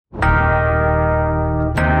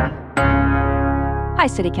Hi,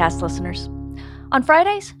 CityCast listeners. On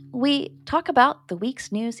Fridays, we talk about the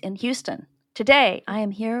week's news in Houston. Today, I am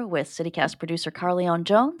here with CityCast producer Carleon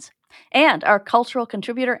Jones and our cultural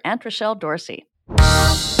contributor Aunt Rochelle Dorsey.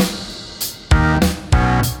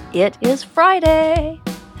 It is Friday,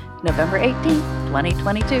 November 18th,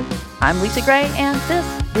 2022. I'm Lisa Gray, and this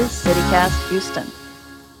is CityCast Houston.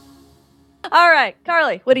 All right,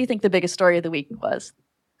 Carly, what do you think the biggest story of the week was?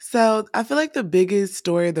 So I feel like the biggest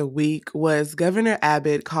story of the week was Governor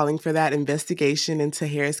Abbott calling for that investigation into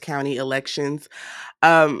Harris County elections.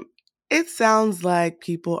 It sounds like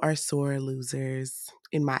people are sore losers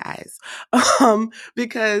in my eyes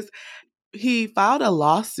because he filed a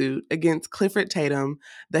lawsuit against Clifford Tatum,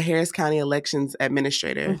 the Harris County elections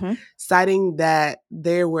administrator, citing that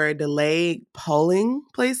there were delayed polling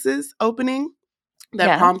places opening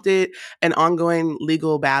that prompted an ongoing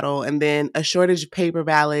legal battle, and then a shortage of paper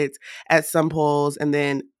ballots at some polls, and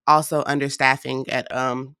then also understaffing at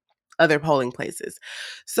other polling places.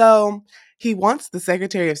 So he wants the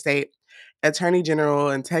Secretary of State, Attorney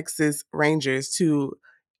General, and Texas Rangers to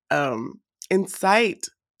incite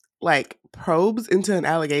like probes into an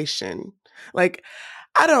allegation. Like,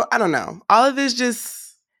 I don't know. All of this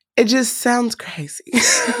just sounds crazy.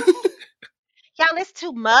 Y'all, it's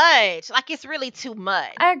too much. Like, it's really too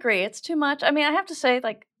much. I agree. It's too much. I mean, I have to say,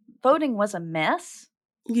 like, voting was a mess.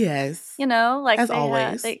 Yes. You know, like as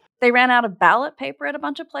always. They ran out of ballot paper at a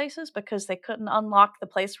bunch of places because they couldn't unlock the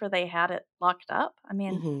place where they had it locked up. I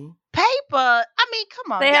mean, paper. I mean,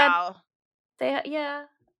 come on, y'all.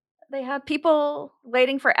 They had people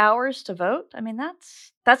waiting for hours to vote. I mean,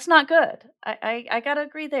 that's not good. I gotta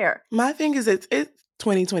agree there. My thing is, it's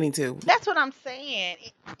 2022. That's what I'm saying.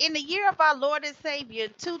 In the year of our Lord and Savior,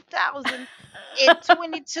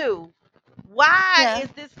 2022, why is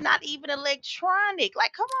this not even electronic?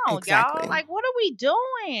 Like, come on, y'all. Like, what are we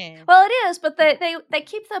doing? Well, it is, but they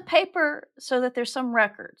keep the paper so that there's some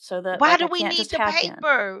record. So that why do we need the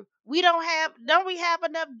paper? Don't we have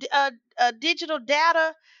enough digital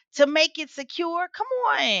data to make it secure? Come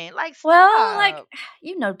on, like, stop. Well, like,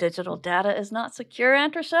 digital data is not secure,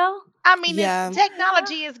 Aunt Rochelle. I mean,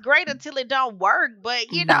 technology is great until it don't work,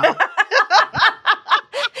 but you know.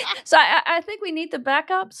 So I think we need the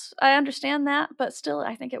backups. I understand that, but still,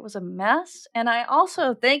 I think it was a mess. And I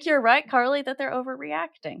also think you're right, Carly, that they're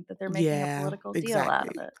overreacting, that they're making a political deal out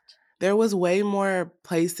of it. There was way more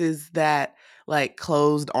places that like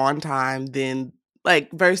closed on time than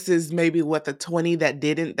like versus maybe what the 20 that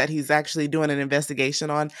didn't, that he's actually doing an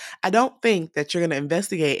investigation on. I don't think that you're going to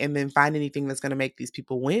investigate and then find anything that's going to make these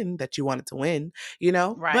people win that you wanted to win, you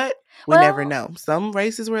know? Right. But we never know. Some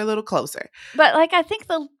races were a little closer. But like, I think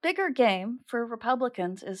the bigger game for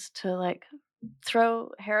Republicans is to like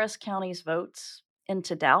throw Harris County's votes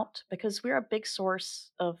into doubt, because we're a big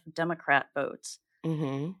source of Democrat votes.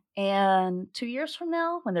 And 2 years from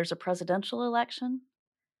now, when there's a presidential election,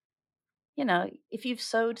 you know, if you've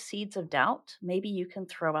sowed seeds of doubt, maybe you can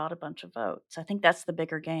throw out a bunch of votes. I think that's the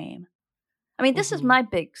bigger game. I mean, this is my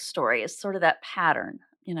big story, is sort of that pattern,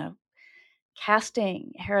 you know,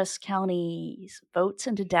 casting Harris County's votes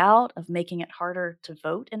into doubt, of making it harder to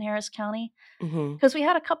vote in Harris County. Because we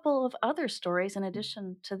had a couple of other stories in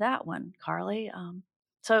addition to that one, Carly.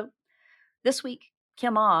 So this week,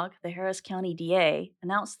 Kim Ogg, the Harris County DA,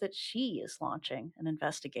 announced that she is launching an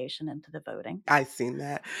investigation into the voting. I've seen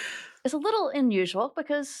that. It's a little unusual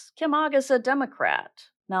because Kim Ogg is a Democrat.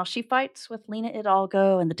 Now, she fights with Lena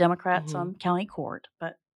Hidalgo and the Democrats on county court,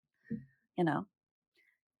 but, you know,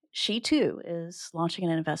 she too is launching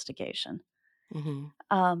an investigation.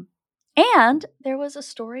 And there was a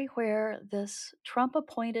story where this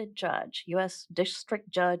Trump-appointed judge, U.S. District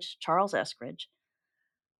Judge Charles Eskridge,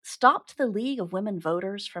 stopped the League of Women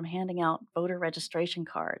Voters from handing out voter registration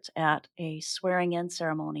cards at a swearing-in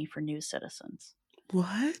ceremony for new citizens.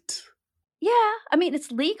 What? Yeah, I mean,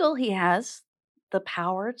 it's legal. He has the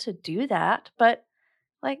power to do that, but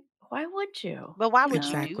like, why would you? But why would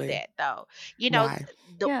you do that, though? You know,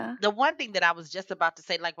 the one thing that I was just about to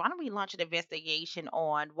say, like, why don't we launch an investigation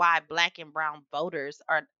on why Black and brown voters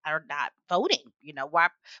are not voting? You know, why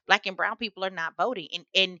Black and brown people are not voting.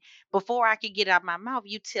 And before I could get out of my mouth,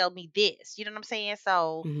 you tell me this. You know what I'm saying?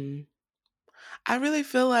 So I really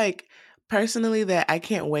feel like personally that I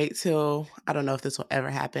can't wait till, I don't know if this will ever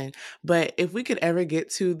happen, but if we could ever get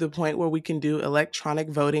to the point where we can do electronic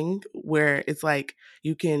voting, where it's like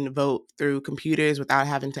you can vote through computers without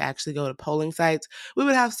having to actually go to polling sites, we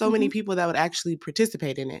would have so many people that would actually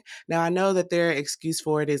participate in it. Now, I know that their excuse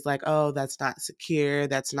for it is like, oh, that's not secure,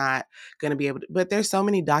 that's not going to be able to, but there's so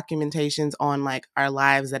many documentations on like our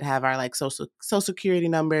lives that have our like social security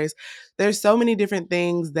numbers. There's so many different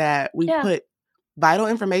things that we put vital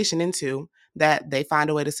information into that they find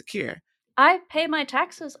a way to secure. I pay my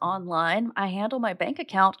taxes online. I handle my bank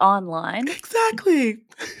account online. Exactly.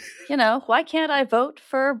 Why can't I vote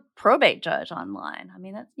for probate judge online? I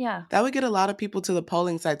mean, that would get a lot of people to the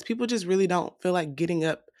polling sites. People just really don't feel like getting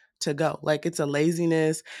up to go. Like, it's a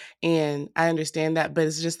laziness, and I understand that, but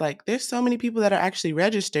it's just like there's so many people that are actually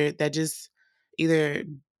registered that just either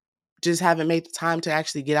just haven't made the time to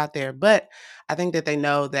actually get out there. But I think that they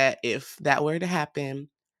know that if that were to happen,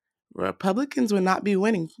 Republicans would not be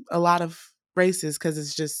winning a lot of races, because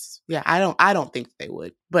it's just, I don't think they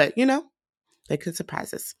would. But they could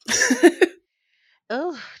surprise us.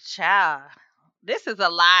 Oh, child. This is a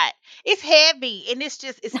lot. It's heavy, and it's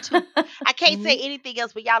too. I can't say anything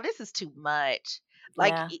else, but y'all, this is too much.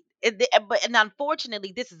 Like, Yeah. and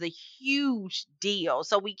unfortunately, this is a huge deal,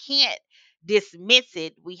 so we can't dismiss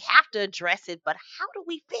it. We have to address it, but how do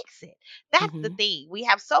we fix it? That's the thing. We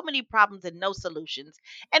have so many problems and no solutions,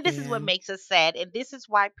 and this is what makes us sad. And this is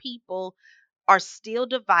why people are still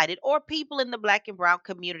divided, or people in the Black and brown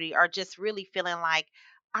community are just really feeling like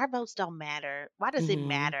our votes don't matter. Why does it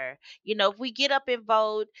matter? If we get up and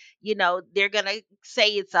vote, they're going to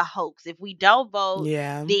say it's a hoax. If we don't vote,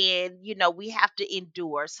 then, we have to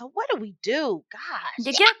endure. So what do we do? Gosh.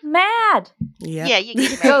 You get mad. Yeah, you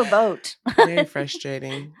get mad. Go vote. Very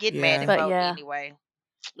frustrating. Get mad and vote anyway.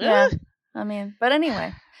 Yeah. I mean, but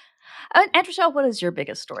anyway. Andrew, what is your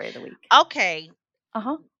biggest story of the week? Okay.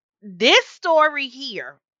 This story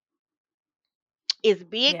here is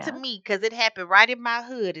big to me because it happened right in my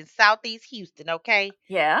hood in Southeast Houston, okay?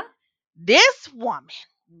 Yeah. This woman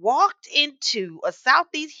walked into a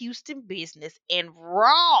Southeast Houston business and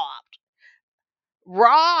robbed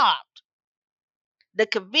the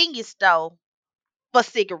convenience store for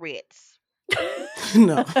cigarettes.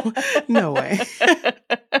 No way.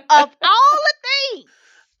 Of all the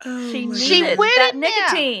things, she needed that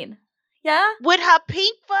nicotine. Yeah. With her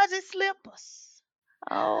pink fuzzy slippers.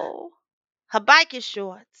 Oh. Her biking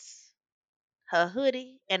shorts, her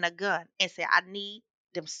hoodie, and a gun, and said, "I need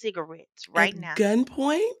them cigarettes right now."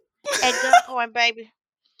 Gunpoint? At gunpoint, baby.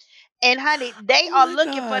 And honey, they are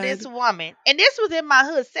looking for this woman. And this was in my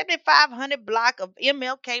hood, 7500 block of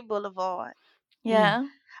MLK Boulevard. Yeah.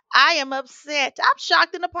 I am upset. I'm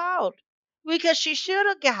shocked and appalled because she should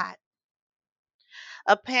have got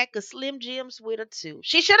a pack of Slim Jims with her too.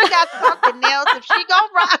 She should have got something else. If she gonna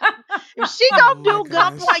rock, if she gonna do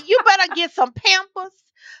gunpoint, you better get some Pampers.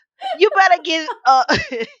 You better get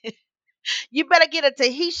you better get a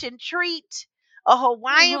Tahitian treat, a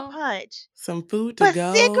Hawaiian punch, some food to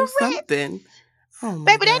go, something. Oh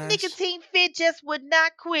my baby, that nicotine fit just would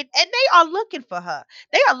not quit. And they are looking for her.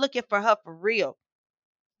 They are looking for her for real.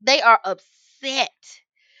 They are upset.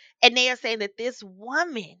 And they are saying that this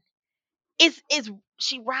woman is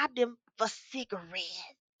she robbed them for cigarettes.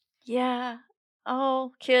 Yeah.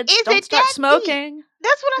 Oh, kids, don't start smoking. Deep?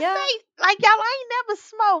 That's what I say. Like, y'all, I ain't never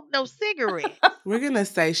smoked no cigarette. We're gonna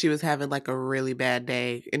say she was having like a really bad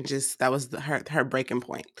day, and just that was her breaking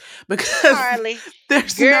point, because Carly,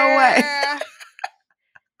 there's no way.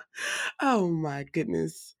 Oh my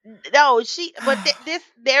goodness. No, but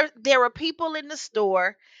there were people in the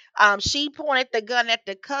store. She pointed the gun at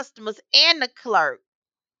the customers and the clerk.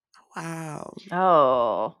 Wow.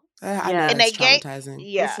 Oh. I know that's traumatizing.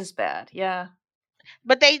 This is bad. Yeah.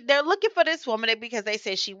 But they're looking for this woman because they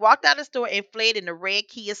said she walked out of the store and fled in the red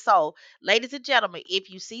Kia Soul. Ladies and gentlemen, if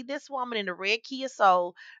you see this woman in the red Kia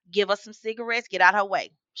Soul, give us some cigarettes, get out her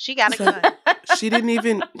way. She got a gun. She didn't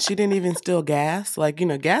even steal gas. Like,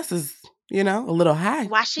 gas is, a little high.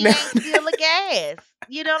 Why she ain't steal the gas?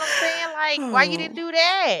 You know what I'm saying? Like, why you didn't do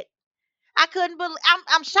that? I couldn't believe.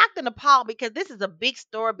 I'm shocked and appalled because this is a big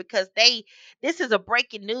story. Because this is a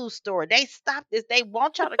breaking news story. They stopped this. They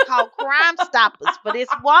want y'all to call Crime Stoppers for this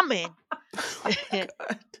woman. Oh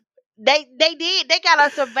they did. They got our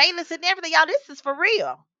surveillance and everything. Y'all, this is for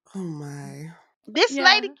real. Oh my. This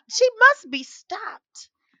lady, she must be stopped.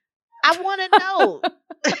 I want to know.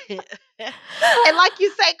 And like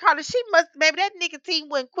you say, Carla, maybe that nicotine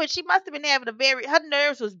wouldn't quit. She must have been having her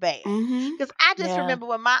nerves was bad. Because I just remember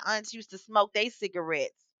when my aunts used to smoke their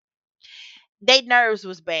cigarettes, their nerves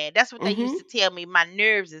was bad. That's what they used to tell me. My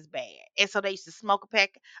nerves is bad. And so they used to smoke a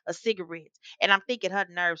pack of cigarettes. And I'm thinking her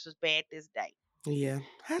nerves was bad this day. Yeah,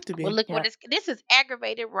 had to be. Well, look what this is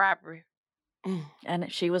aggravated robbery.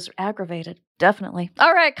 And she was aggravated, definitely.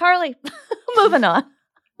 All right, Carly, moving on.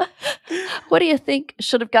 What do you think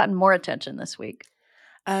should have gotten more attention this week?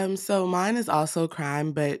 So mine is also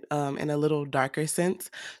crime, but in a little darker sense.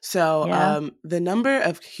 So Yeah. the number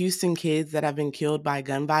of Houston kids that have been killed by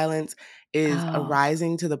gun violence is Oh.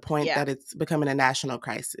 rising to the point Yeah. that it's becoming a national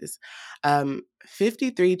crisis.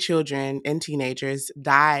 53 children and teenagers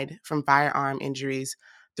died from firearm injuries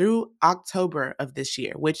through October of this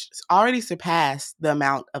year, which already surpassed the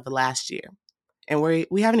amount of the last year, and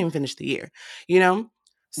we haven't even finished the year, you know?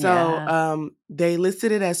 So Yeah. they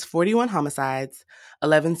listed it as 41 homicides,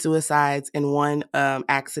 11 suicides, and one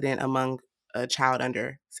accident among a child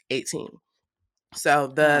under 18. So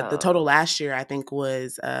the total Oh. last year I think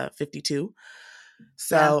was 52. Yeah.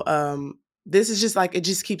 So this is just like it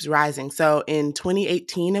just keeps rising. So in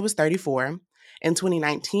 2018 it was 34. In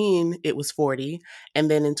 2019 it was 40, and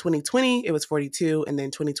then in 2020 it was 42, and then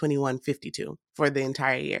 2021 52 for the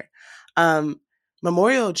entire year. Um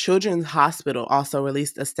Memorial Children's Hospital also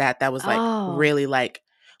released a stat that was like Oh. really like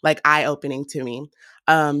eye-opening to me.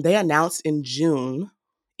 They announced in June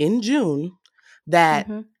that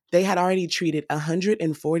Mhm. they had already treated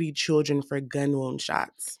 140 children for gun wound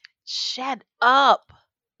shots Shut up.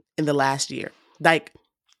 in the last year. Like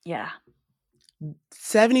Yeah.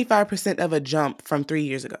 75% of a jump from 3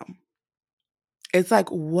 years ago. It's like,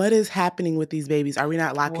 what is happening with these babies? Are we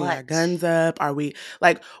not locking our What? guns up? Are we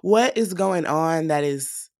like, what is going on that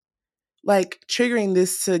is like triggering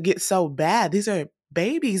this to get so bad? These are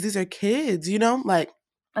babies, these are kids, you know? Like,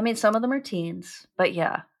 I mean, some of them are teens, but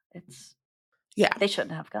yeah, it's yeah, they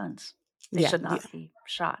shouldn't have guns. They yeah, should yeah. not be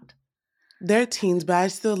shot. They're teens, but I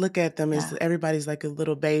still look at them as Yeah. everybody's like a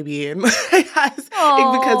little baby, and because it's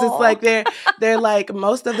Oh. like they're like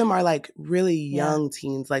most of them are like really Yeah. young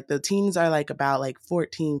teens. Like the teens are like about like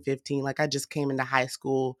 14, 15. Like I just came into high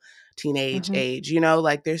school, teenage Mhm. age, you know,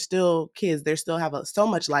 like they're still kids. They still have so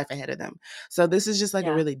much life ahead of them. So this is just like a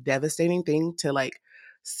Yeah. really devastating thing to like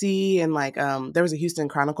see. And like there was a Houston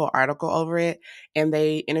Chronicle article over it, and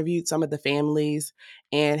they interviewed some of the families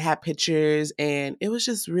and had pictures, and it was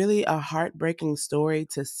just really a heartbreaking story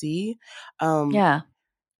to see. um Yeah.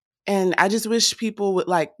 and I just wish people would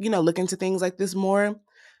like, you know, look into things like this more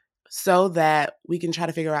so that we can try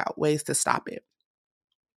to figure out ways to stop it.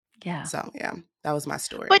 Yeah. So yeah, that was my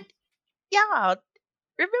story. But y'all,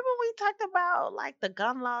 remember we talked about like the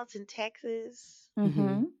gun laws in Texas? Hmm.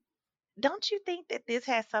 Mhm. Don't you think that this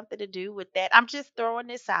has something to do with that? I'm just throwing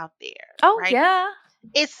this out there, Oh, right? yeah.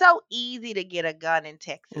 It's so easy to get a gun in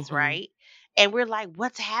Texas, Hmm. right? And we're like,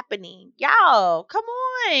 what's happening? Y'all, come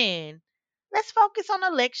on. Let's focus on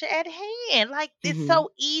the lecture at hand. Like, it's Hmm.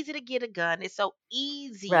 so easy to get a gun. It's so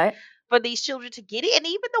easy Right. for these children to get it. And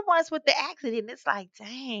even the ones with the accident, it's like,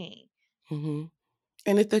 dang. Hmm.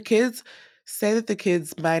 And if the kids say that the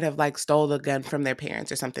kids might have like stole the gun from their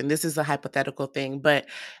parents or something, this is a hypothetical thing, but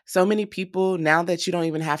so many people now that you don't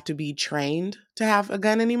even have to be trained to have a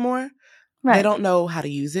gun anymore, they Right. don't know how to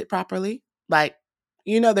use it properly. Like,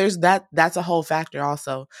 you know, there's that's a whole factor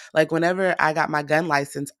also. Like whenever I got my gun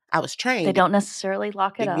license, I was They trained. don't necessarily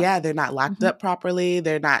lock it up. Yeah, they're not locked Mhm. up properly.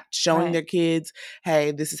 They're not showing Right. their kids,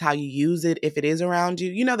 hey, this is how you use it if it is around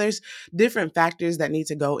you. You know, there's different factors that need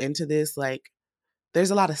to go into this. Like there's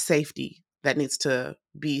a lot of safety that needs to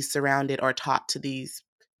be surrounded or taught to these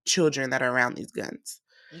children that are around these guns.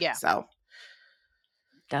 Yeah. So,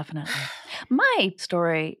 Definitely. My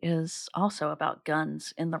story is also about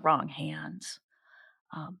guns in the wrong hands.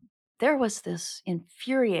 Um, there was this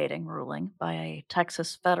infuriating ruling by a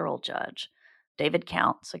Texas federal judge, David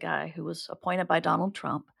Counts, a guy who was appointed by Donald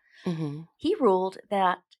Trump. mhm, He ruled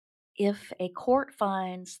that if a court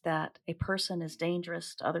finds that a person is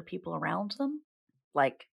dangerous to other people around them,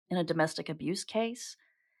 like in a domestic abuse case,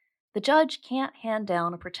 the judge can't hand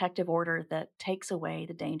down a protective order that takes away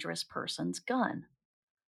the dangerous person's gun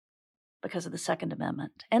because of the Second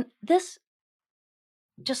Amendment. And this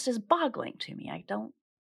just is boggling to me. I don't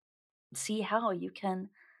see how you can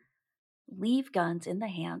leave guns in the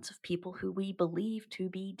hands of people who we believe to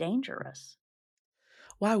be dangerous.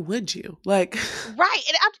 why would you? Like, Right.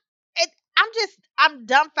 I'm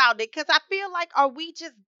dumbfounded because I feel like, are we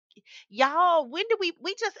just, y'all, when do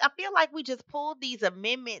we just, I feel like we just pulled these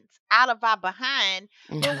amendments out of our behind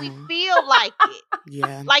when we mhm, feel like it.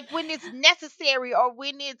 yeah. Like when it's necessary or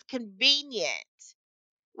when it's convenient.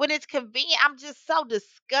 When it's convenient, I'm just so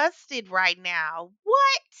disgusted right now.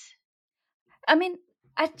 What? I mean,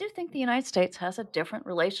 I do think the United States has a different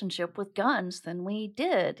relationship with guns than we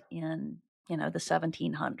did in, the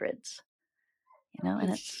 1700s, and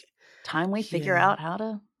it's time we figure Yeah. out how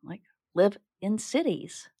to like live in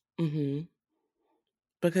cities. Mhm.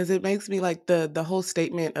 Because it makes me like the whole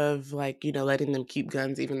statement of like, you know, letting them keep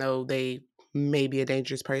guns even though they maybe a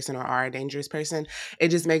dangerous person or are a dangerous person. It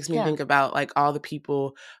just makes me think about like all the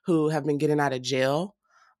people who have been getting out of jail.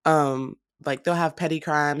 Like they'll have petty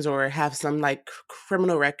crimes or have some like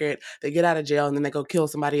criminal record. They get out of jail and then they go kill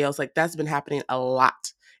somebody else. Like that's been happening a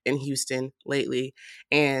lot in Houston lately.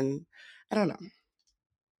 And I don't know.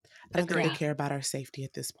 I don't think they care about our safety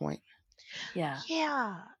at this point. Yeah.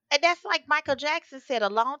 Yeah. And that's like Michael Jackson said a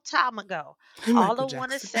long time ago. All I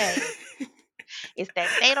want to say is that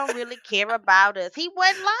they don't really care about us. He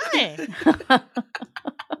wasn't lying.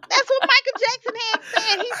 That's what Michael Jackson had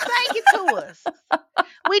said. He sang it to us.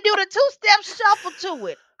 We do the two-step shuffle to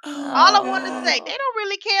it. All I want to say, they don't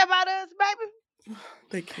really care about us, baby.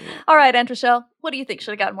 They can't. All right, Andreshelle, what do you think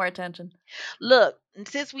should have gotten more attention? Look,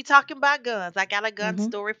 since we talking about guns, I got a gun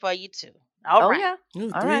story for you too. All right. Yeah.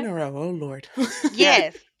 Ooh, three in a row. Oh, Lord.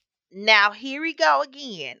 Yes. Now, here we go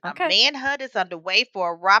again. Okay. A manhunt is underway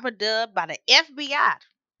for a robber dubbed by the FBI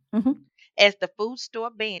as the food store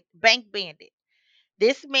bank bandit.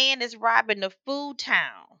 This man is robbing the food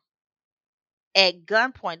town at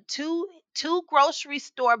gunpoint. Two grocery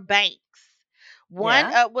store banks.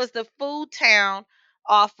 One was the food town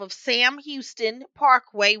off of Sam Houston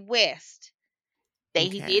Parkway West.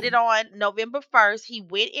 He did it on November 1st. He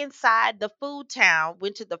went inside the food town,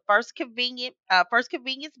 went to the first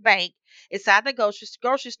convenience bank inside the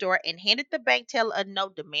grocery store and handed the bank teller a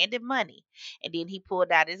note demanding money. And then he pulled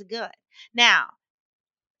out his gun. Now,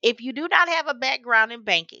 if you do not have a background in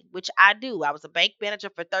banking, which I do, I was a bank manager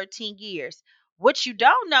for 13 years. What you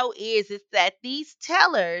don't know is that these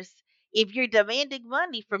tellers, if you're demanding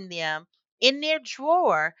money from them, in their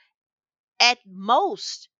drawer, at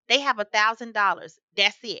most, they have $1,000.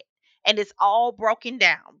 That's it. And it's all broken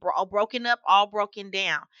down, all broken up, all broken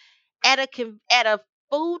down. At a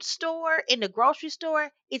food store, in the grocery store,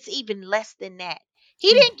 it's even less than that.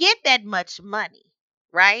 He didn't get that much money,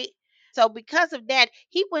 right? So because of that,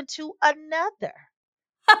 he went to another.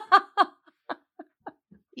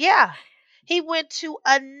 Yeah. He went to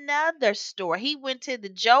another store. He went to the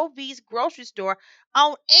Joe V's grocery store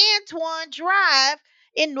on Antoine Drive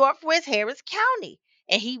in Northwest Harris County.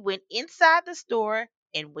 And he went inside the store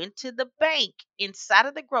and went to the bank inside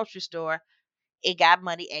of the grocery store and got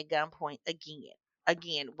money at gunpoint again.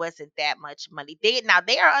 Again, wasn't that much money. They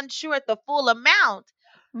are unsure at the full amount.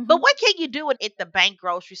 But what can you do at the bank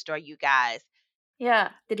grocery store, you guys? Yeah.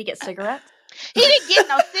 Did he get cigarettes? He didn't get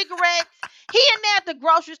no cigarettes. He in there at the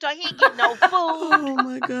grocery store. He didn't get no food. Oh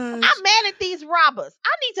my gosh. I'm mad at these robbers. I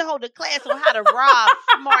need to hold a class on how to rob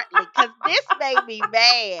smartly because this made me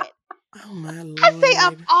mad. Oh my Lord. I say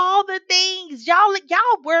of all the things, y'all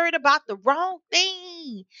worried about the wrong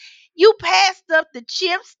thing. You passed up the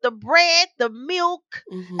chips, the bread, the milk,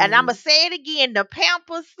 and I'ma say it again, the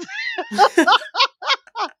Pampers.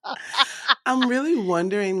 I'm really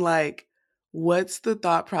wondering, like, what's the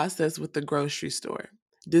thought process with the grocery store?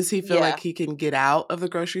 Does he feel like he can get out of the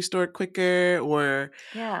grocery store quicker or?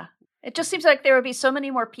 Yeah. It just seems like there would be so many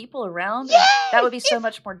more people around. Yes! That would be so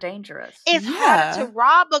much more dangerous. It's harder to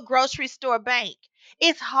rob a grocery store bank.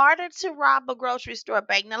 It's harder to rob a grocery store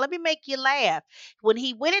bank. Now, let me make you laugh. When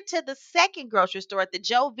he went into the second grocery store at the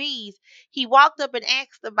Joe V's, he walked up and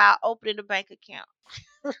asked about opening a bank account.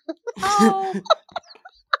 Oh.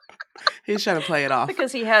 He's trying to play it off.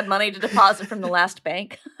 Because he had money to deposit from the last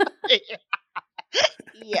bank.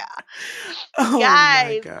 Yeah. Oh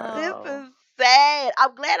guys, my God. This is sad.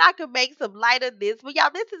 I'm glad I could make some light of this. But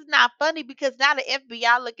y'all, this is not funny because now the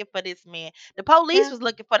FBI looking for this man. The police was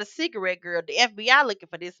looking for the cigarette girl. The FBI looking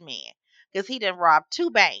for this man because he done robbed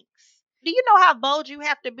 2 banks. Do you know how bold you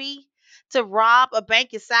have to be to rob a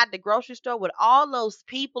bank inside the grocery store with all those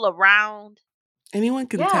people around? Anyone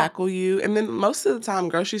can tackle you. And then most of the time,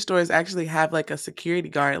 grocery stores actually have like a security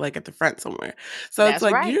guard like at the front somewhere. So it's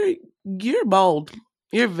like you're bold.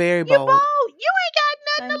 You're very bold. You're bold. You ain't got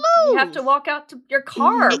nothing to lose. You have to walk out to your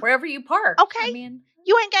car wherever you park. Okay. I mean,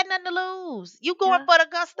 you ain't got nothing to lose. You going for the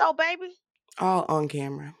gusto, baby. All on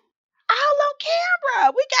camera. All on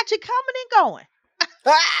camera. We got you coming and going.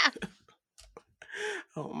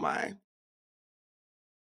 Oh my.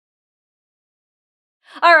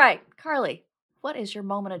 All right, Carly, what is your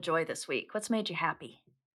moment of joy this week? What's made you happy?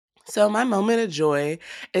 So my moment of joy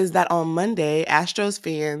is that on Monday, Astros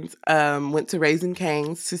fans went to Raising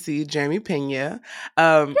Cane's to see Jeremy Peña.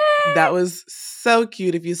 That was so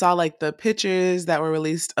cute. If you saw like the pictures that were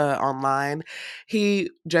released online,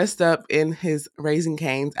 he dressed up in his Raising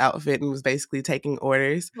Cane's outfit and was basically taking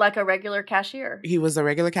orders. Like a regular cashier. He was a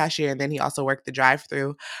regular cashier, and then he also worked the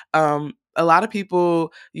drive-thru. a lot of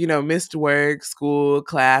people, missed work, school,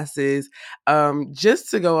 classes, just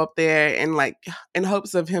to go up there and like in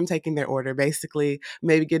hopes of him taking their order, basically,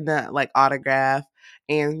 maybe getting a like autograph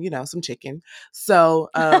and some chicken. So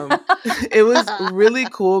it was really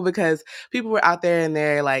cool because people were out there in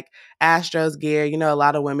their like Astros gear. A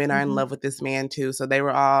lot of women are in love with this man too, so they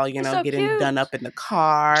were all so getting cute. done up in the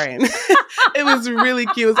car, and it was really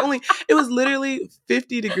cute. It was literally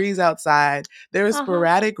 50 degrees outside. There was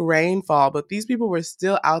sporadic rainfall, but these people were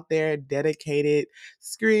still out there, dedicated,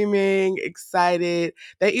 screaming, excited.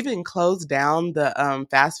 They even closed down the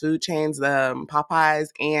fast food chains, the Popeyes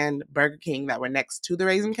and Burger King that were next to the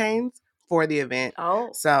Raising Cane's for the event. Oh,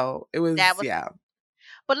 so it was, yeah.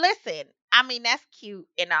 But listen, I mean, that's cute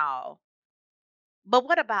and all. But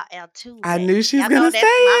what about I Altuve? knew she was Y'all know gonna say that's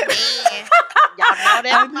my it. man. Y'all know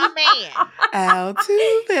that's my man.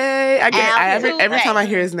 Altuve. Every time I Altuve.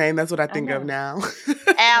 hear his name, that's what I think of now.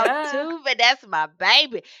 Altuve, that's my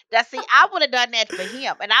baby. Now, see, I would have done that for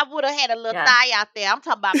him, and I would have had a little thigh out there. I'm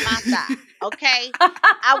talking about my thigh, okay?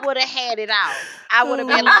 I would have had it out. I would have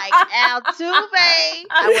been like Altuve.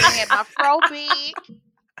 I would have had my fro big,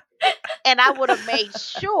 and I would have made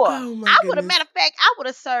sure. Oh my goodness. Matter of fact, I would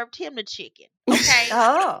have served him the chicken, okay?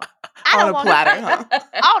 Oh. I don't on a platter, huh?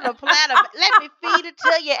 On a platter. Let me feed it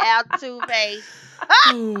to you, Altuve.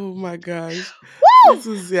 Oh my gosh. Woo!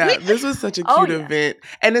 This was such a cute event.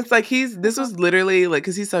 And it's like this was literally like,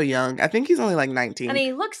 because he's so young. I think he's only like 19. And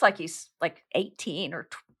he looks like he's like 18 or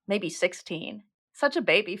maybe 16. Such a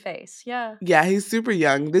baby face. Yeah. Yeah, he's super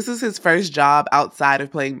young. This is his first job outside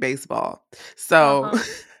of playing baseball. So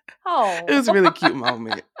it was a really cute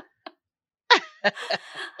moment.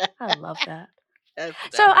 I love that.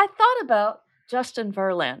 So I thought about Justin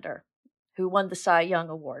Verlander, who won the Cy Young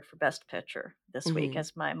Award for Best Pitcher this week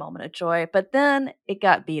as my moment of joy, but then it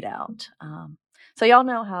got beat out. So y'all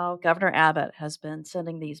know how Governor Abbott has been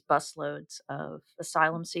sending these busloads of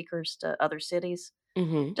asylum seekers to other cities,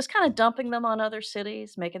 just kind of dumping them on other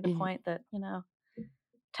cities, making the point that,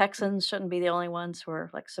 Texans shouldn't be the only ones who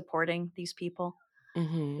are like supporting these people.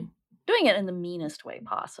 Doing it in the meanest way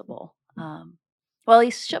possible. Well,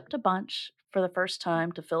 he shipped a bunch for the first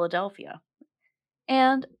time to Philadelphia.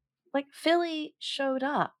 And like Philly showed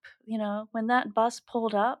up, when that bus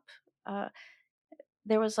pulled up,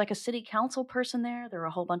 there was like a city council person there. There were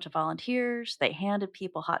a whole bunch of volunteers. They handed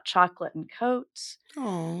people hot chocolate and coats.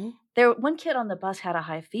 Oh. One kid on the bus had a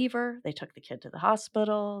high fever. They took the kid to the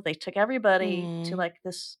hospital. They took everybody to like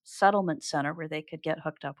this settlement center where they could get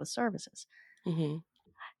hooked up with services.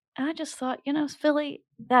 And I just thought, Philly,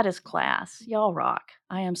 that is class. Y'all rock.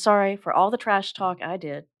 I am sorry for all the trash talk I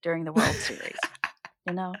did during the World Series.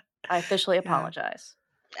 I officially apologize.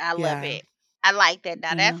 I love it. I like that.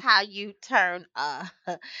 Now, that's how you turn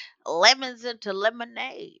lemons into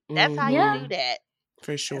lemonade. That's how you do that.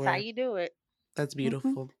 For sure. That's how you do it. That's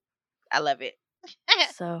beautiful. I love it.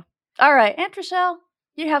 So, all right, Aunt Rochelle,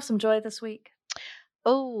 you have some joy this week.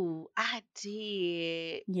 Oh, I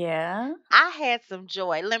did. Yeah. I had some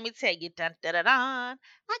joy. Let me tell you, dun, dun, dun, dun.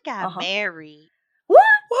 I got married. What?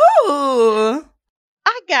 Whoa.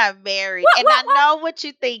 I got married. And I know what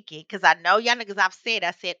you're thinking, because I know y'all niggas, I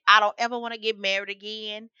said, I don't ever want to get married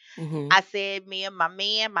again. I said, me and my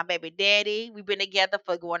man, my baby daddy, we've been together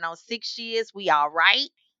for going on 6 years. We all right.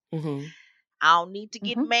 I don't need to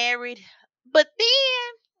get married. But then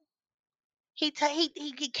he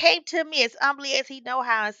came to me as humbly as he know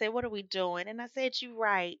how and said, what are we doing? And I said, you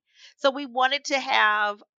right. So we wanted to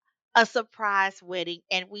have a surprise wedding,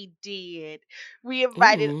 and we did. We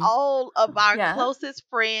invited all of our closest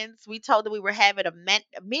friends. We told them we were having a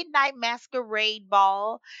midnight masquerade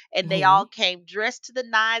ball, and they all came dressed to the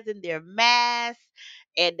nines in their masks,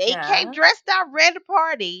 and they came dressed out ready to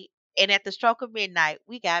party. And at the stroke of midnight,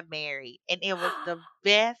 we got married, and it was the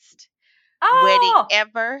best wedding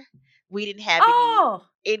ever. We didn't have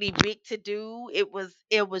any big to do. It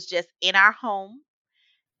was just in our home.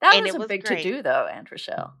 That is a big to do, though, Aunt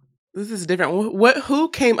Rochelle. This is different. Who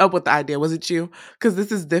came up with the idea? Was it you? Because this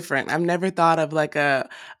is different. I've never thought of like a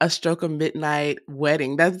stroke of midnight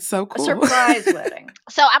wedding. That's so cool. A surprise wedding.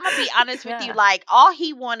 So I'm gonna be honest with you. Like, all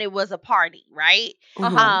he wanted was a party, right?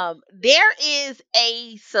 There is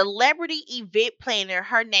a celebrity event planner.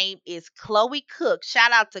 Her name is Chloe Cook.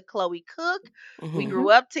 Shout out to Chloe Cook. We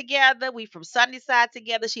grew up together. We from Sunnyside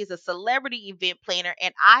together. She's a celebrity event planner,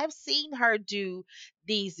 and I've seen her do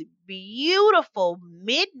these beautiful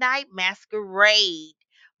midnight masquerade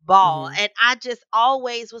ball, and I just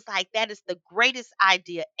always was like, that is the greatest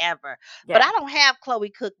idea ever. But I don't have Chloe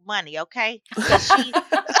Cook money, okay? Because she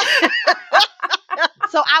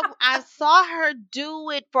So I saw her do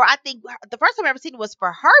it for, I think the first time I ever seen it was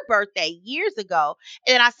for her birthday years ago,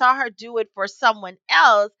 and then I saw her do it for someone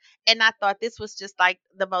else, and I thought this was just like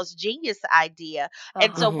the most genius idea.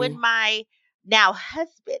 And so Uh-huh. when my now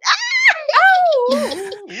husband,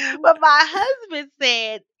 Oh. when my husband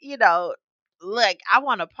said, look, I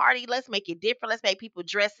want a party. Let's make it different. Let's make people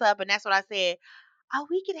dress up. And that's what I said. Oh,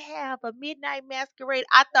 we could have a midnight masquerade.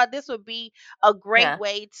 I thought this would be a great Yeah.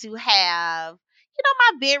 way to have,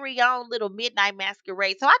 my very own little midnight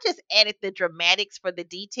masquerade. So I just added the dramatics for the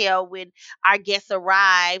detail when our guests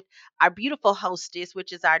arrived. Our beautiful hostess,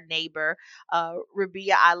 which is our neighbor,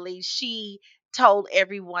 Rabia Ali, she told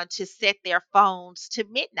everyone to set their phones to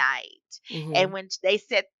midnight. And when they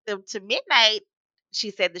set them to midnight,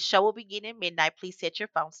 she said the show will begin at midnight. Please set your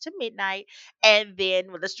phones to midnight. And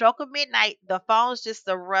then with the stroke of midnight, the phones just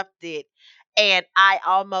erupted. And I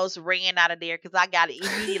almost ran out of there because I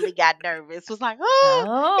immediately got nervous. Was like, oh,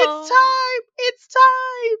 Oh. it's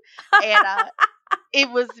time. And it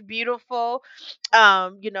was beautiful.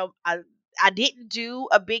 I didn't do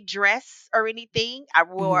a big dress or anything. I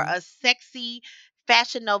wore a sexy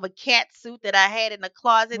Fashion Nova cat suit that I had in the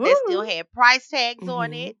closet that still Woo. had price tags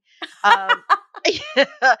on it. Um,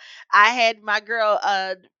 I had my girl,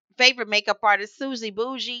 favorite makeup artist, Susie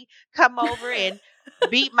Bougie, come over and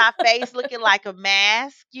beat my face looking like a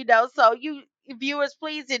mask, So you viewers,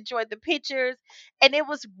 please enjoy the pictures. And it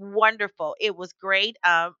was wonderful. It was great.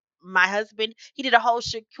 My husband, he did a whole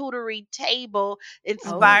charcuterie table Oh,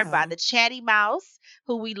 inspired by wow. the Chatty Mouse,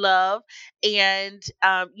 who we love. And,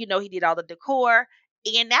 he did all the decor.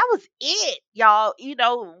 And that was it, y'all.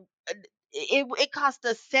 It cost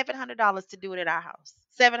us $700 to do it at our house.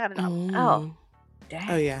 $700. Oh, Mm. Oh,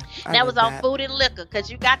 dang. yeah. I That was love on that. food and liquor because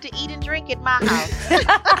you got to eat and drink at my house.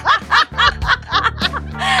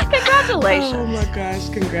 Congratulations. Oh my gosh,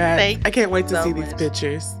 congrats. Thank I can't you wait to so see these much.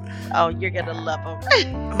 pictures. Oh, you're going to love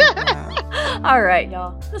them. Oh, wow. All right,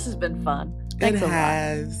 y'all. This has been fun. It Thanks a lot.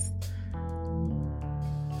 has.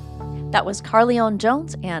 That was Carleone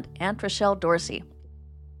Jones and Aunt Rochelle Dorsey.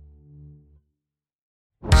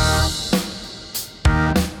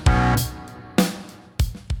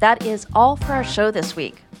 That is all for our show this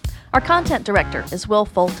week. Our content director is Will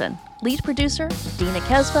Fulton. Lead producer, Dina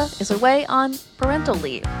Kesva, is away on parental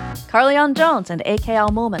leave. Carleone Jones and A.K.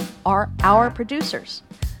 Al-Mulman are our producers.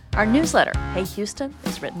 Our newsletter, Hey Houston,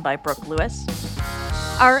 is written by Brooke Lewis.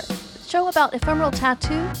 Our show about ephemeral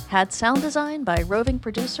tattoo had sound design by roving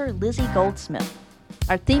producer Lizzie Goldsmith.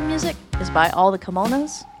 Our theme music is by All the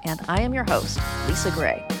Kimonos, and I am your host, Lisa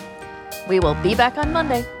Gray. We will be back on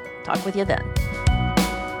Monday. Talk with you then.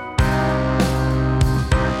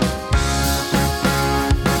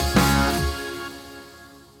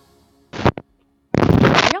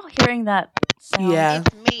 Are y'all hearing that sound? Yeah.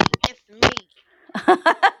 It's me.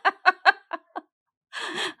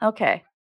 Okay.